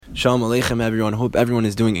Shalom Aleichem, everyone. Hope everyone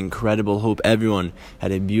is doing incredible. Hope everyone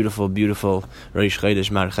had a beautiful, beautiful Rosh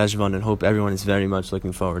Chodesh Mar Cheshvan, and hope everyone is very much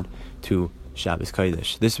looking forward to Shabbos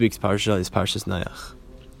Kodesh. This week's parsha is Parshas Noach.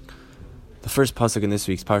 The first pasuk in this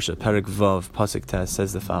week's parsha, Perek Vav, pasuk Tes,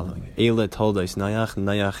 says the following: Eile toldos Noach,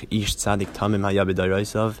 Noach ish tzadik tamim haya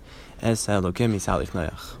b'dorosav, es Elokim yisalech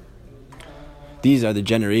Noach. These are the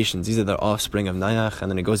generations. These are the offspring of Noach,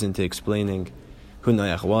 and then it goes into explaining who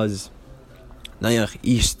Noach was. Noach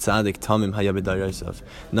ish tzadik tamim haya b'dorosav.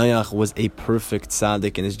 Noach was a perfect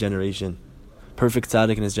tzaddik in his generation. Perfect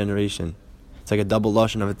tzaddik in his generation. It's like a double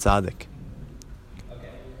lashon of a tzaddik.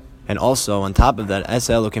 And also, on top of that, Es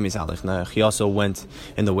Elokim yisalech Noach, he also went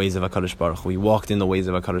in the ways of HaKadosh Baruch Hu. He walked in the ways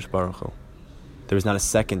of HaKadosh Baruch Hu. There was not a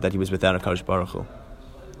second that he was without HaKadosh Baruch Hu.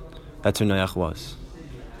 That's who Noach was.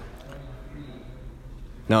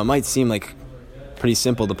 Now, it might seem like pretty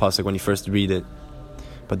simple, the pasuk, when you first read it,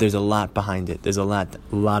 but there's a lot behind it. There's a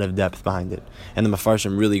lot of depth behind it. And the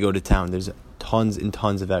Mefarshim really go to town. There's tons and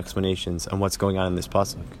tons of explanations on what's going on in this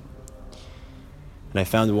pasuk. And I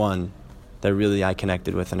found one that really I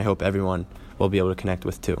connected with, and I hope everyone will be able to connect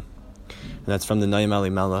with too. And that's from the Noam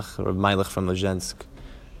Elimelech, or Melech from Lezhensk,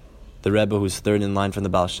 the Rebbe who's third in line from the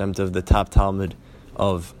Baal Shem Tov, the top Talmud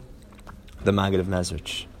of the Maggid of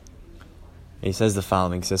Mezrich. And he says the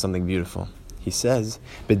following, he says something beautiful. He says,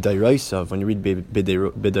 B'dairosav, when you read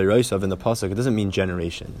B'dairosav in the pasuk, it doesn't mean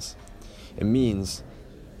generations. It means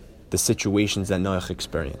the situations that Noach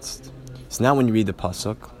experienced. So now when you read the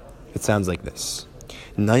pasuk, it sounds like this.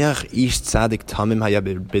 Noach ish tzadik tamim haya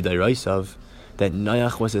b'dairosav, that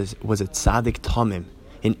Noach was a tzadik tamim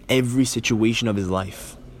in every situation of his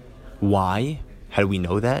life. Why? How do we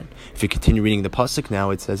know that? If you continue reading the pasuk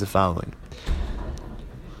now, it says the following.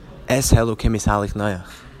 Es Elokim yisalech Noach.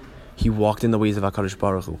 He walked in the ways of HaKadosh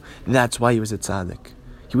Baruch Hu. That's why he was a tzaddik.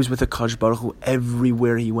 He was with HaKadosh Baruch Hu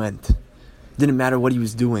everywhere he went. It didn't matter what he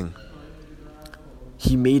was doing.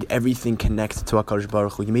 He made everything connect to HaKadosh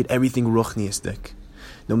Baruch Hu. He made everything ruchniistic.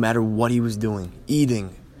 No matter what he was doing,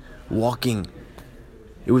 eating, walking,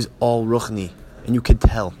 it was all ruchni, and you could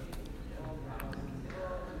tell.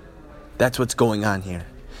 That's what's going on here.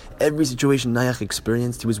 Every situation Noach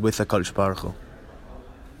experienced, he was with HaKadosh Baruch Hu.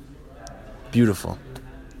 Beautiful.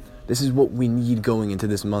 This is what we need going into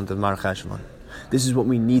this month of Mar Cheshvan. This is what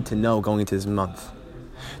we need to know going into this month.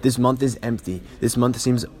 This month is empty. This month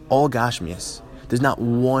seems all gashmias. There's not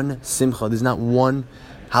one simcha. There's not one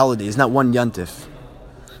holiday. There's not one yantif.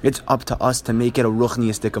 It's up to us to make it a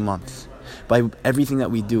ruchniistic month. By everything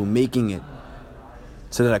that we do, making it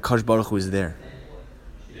so that HaKadosh Baruch Hu is there.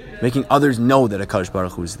 Making others know that HaKadosh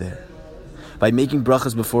Baruch Hu is there. By making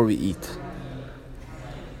brachas before we eat.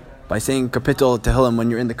 By saying kapitel tehillim when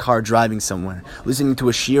you're in the car driving somewhere. Listening to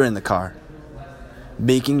a shir in the car.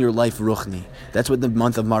 Making your life ruchni. That's what the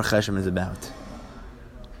month of Mar Cheshvan is about.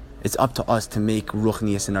 It's up to us to make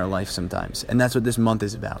ruchnius in our life sometimes. And that's what this month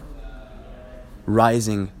is about.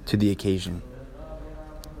 Rising to the occasion.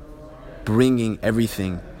 Bringing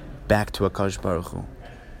everything back to HaKadosh Baruch Hu.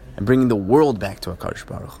 And bringing the world back to HaKadosh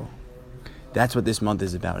Baruch Hu. That's what this month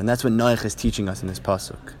is about. And that's what Noach is teaching us in this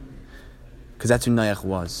pasuk. Because that's who Noach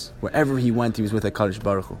was. Wherever he went, he was with HaKadosh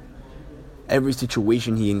Baruch Hu. Every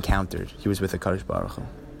situation he encountered, he was with HaKadosh Baruch Hu.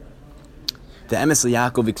 The Emes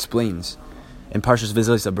Yaakov explains in Parshas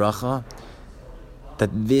Vizos HaBracha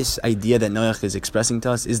that this idea that Noach is expressing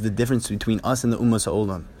to us is the difference between us and the Ummas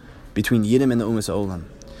HaOlam, between Yiddim and the Ummas HaOlam.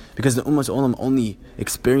 Because the Ummas HaOlam only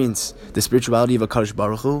experience the spirituality of HaKadosh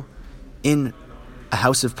Baruch Hu in a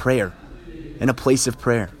house of prayer, in a place of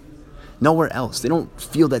prayer. Nowhere else. They don't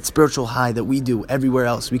feel that spiritual high that we do everywhere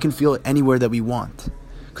else. We can feel it anywhere that we want.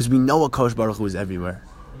 Because we know HaKadosh Baruch Hu is everywhere.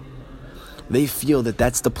 They feel that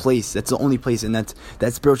that's the place, that's the only place, and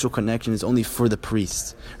that spiritual connection is only for the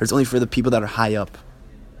priests. Or it's only for the people that are high up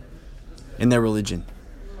in their religion.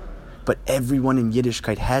 But everyone in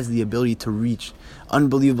Yiddishkeit has the ability to reach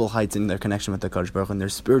unbelievable heights in their connection with the HaKadosh Baruch Hu, and their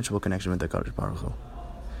spiritual connection with the HaKadosh Baruch Hu.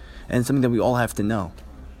 And it's something that we all have to know.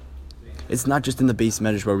 It's not just in the base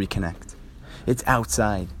measures where we connect. It's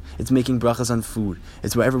outside. It's making brachas on food.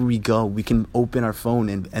 It's wherever we go. We can open our phone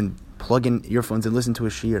and plug in earphones and listen to a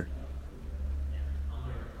shir.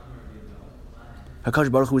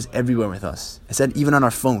 HaKadosh Baruch Hu is everywhere with us. I said even on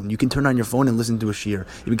our phone. You can turn on your phone and listen to a shir.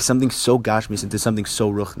 It makes something so gashmis into something so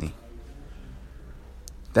ruchni.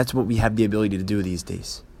 That's what we have the ability to do these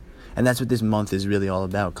days. And that's what this month is really all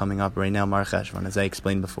about, coming up right now, Mar Cheshvan, as I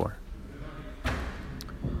explained before.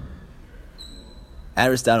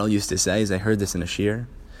 Aristotle used to say, as I heard this in a shir,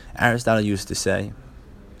 Aristotle used to say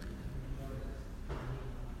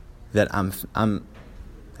that I'm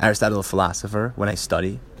Aristotle a philosopher when I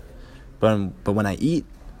study, but when I eat,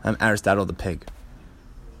 I'm Aristotle the pig.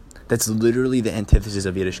 That's literally the antithesis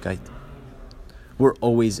of Yiddishkeit. We're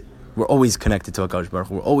always connected to HaKadosh Baruch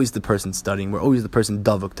Hu. We're always the person studying. We're always the person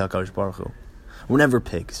davuk to HaKadosh Baruch Hu. We're never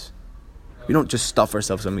pigs. We don't just stuff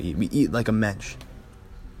ourselves when we eat. We eat like a mensch.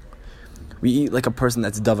 We eat like a person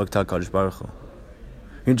that's davuk to HaKadosh Baruch Hu.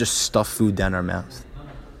 We don't just stuff food down our mouth.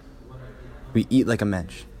 We eat like a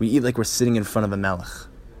mensch. We eat like we're sitting in front of a melech.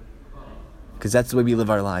 Because that's the way we live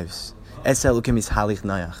our lives. Es Elokim is halich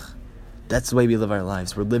nayach. That's the way we live our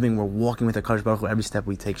lives. We're walking with HaKadosh Baruch Hu every step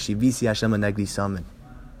we take. Shivisi Hashem anegdi samin.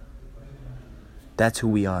 That's who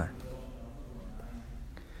we are.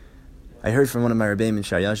 I heard from one of my Rebbeim in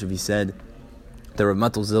Shar-Yashuv, he said, the Rav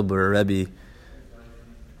Matul Zilber, a Rebbe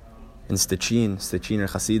in Stichin or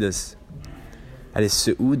Chasidus, at his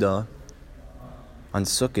Seudah on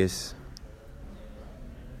Sukkot,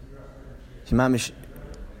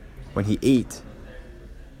 when he ate,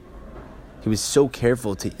 he was so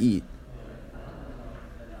careful to eat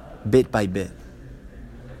bit by bit.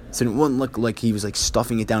 So it wouldn't look like he was like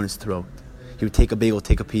stuffing it down his throat. He would take a bagel,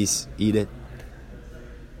 take a piece, eat it.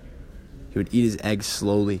 He would eat his eggs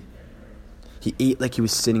slowly. He ate like he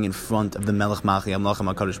was sitting in front of the Melech Machi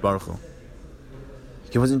Amlachim HaKadosh Baruch Hu.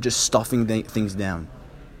 He wasn't just stuffing things down.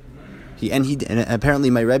 And apparently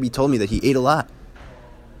my Rebbe told me that he ate a lot.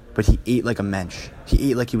 But he ate like a mensch.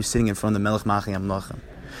 He ate like he was sitting in front of the Melech Machi Amlachim.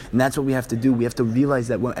 And that's what we have to do. We have to realize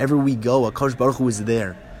that wherever we go, HaKadosh Baruch Hu is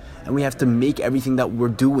there. And we have to make everything that we're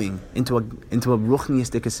doing into a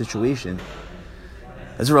ruchniistic situation.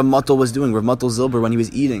 That's what Rav Matul was doing. Rav Matul Zilber, when he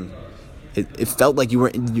was eating, it felt like you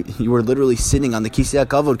were literally sitting on the Kisei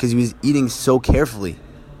HaKavod because he was eating so carefully.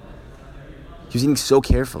 He was eating so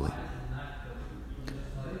carefully.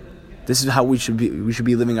 This is how we should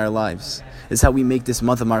be living our lives. This is how we make this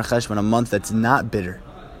month of Mar Cheshvan a month that's not bitter.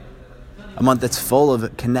 A month that's full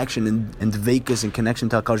of connection and dveikus and connection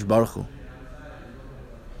to HaKadosh Baruch Hu.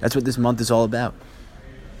 That's what this month is all about.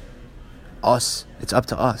 Us. It's up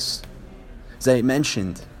to us. As I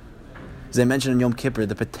mentioned on Yom Kippur,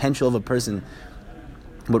 the potential of a person,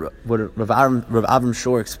 what Rav Avram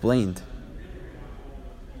Shor explained,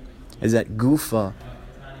 is that Gufa,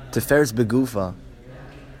 Tiferes Begufa,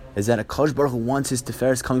 is that HaKadosh Baruch Hu wants his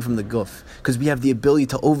Tiferes coming from the Guf, because we have the ability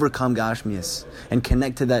to overcome Gashmias and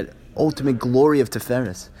connect to that ultimate glory of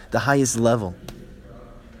Tiferes, the highest level.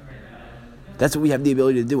 That's what we have the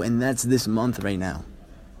ability to do, and that's this month right now.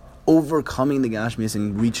 Overcoming the Gashmias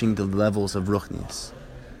and reaching the levels of Ruchnias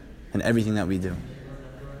and everything that we do.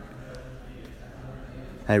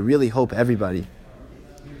 I really hope everybody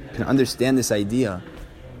can understand this idea,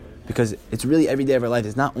 because it's really every day of our life.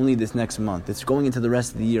 It's not only this next month. It's going into the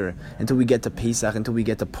rest of the year, until we get to Pesach, until we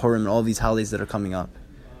get to Purim and all these holidays that are coming up.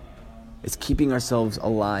 It's keeping ourselves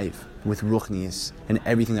alive with Ruchnias and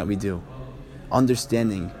everything that we do.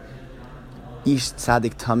 Understanding Ish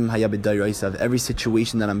Tzadik Tamim Haya B'Dayroisav, every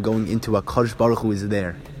situation that I'm going into, HaKadosh Baruch Hu is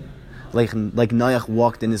there. Like Noach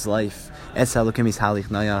walked in his life. Es Elokim is Halich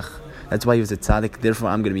Noach. That's why he was a tzaddik. Therefore,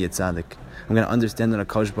 I'm going to be a tzaddik. I'm going to understand that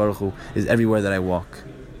HaKadosh Baruch Hu is everywhere that I walk.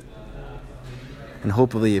 And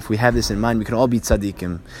hopefully, if we have this in mind, we can all be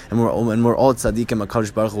tzaddikim. And we're all tzaddikim.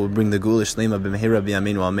 HaKadosh Baruch Hu will bring the Gula Shlema B'Mehira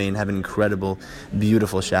B'Yameinu Amen. Have an incredible,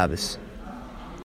 beautiful Shabbos.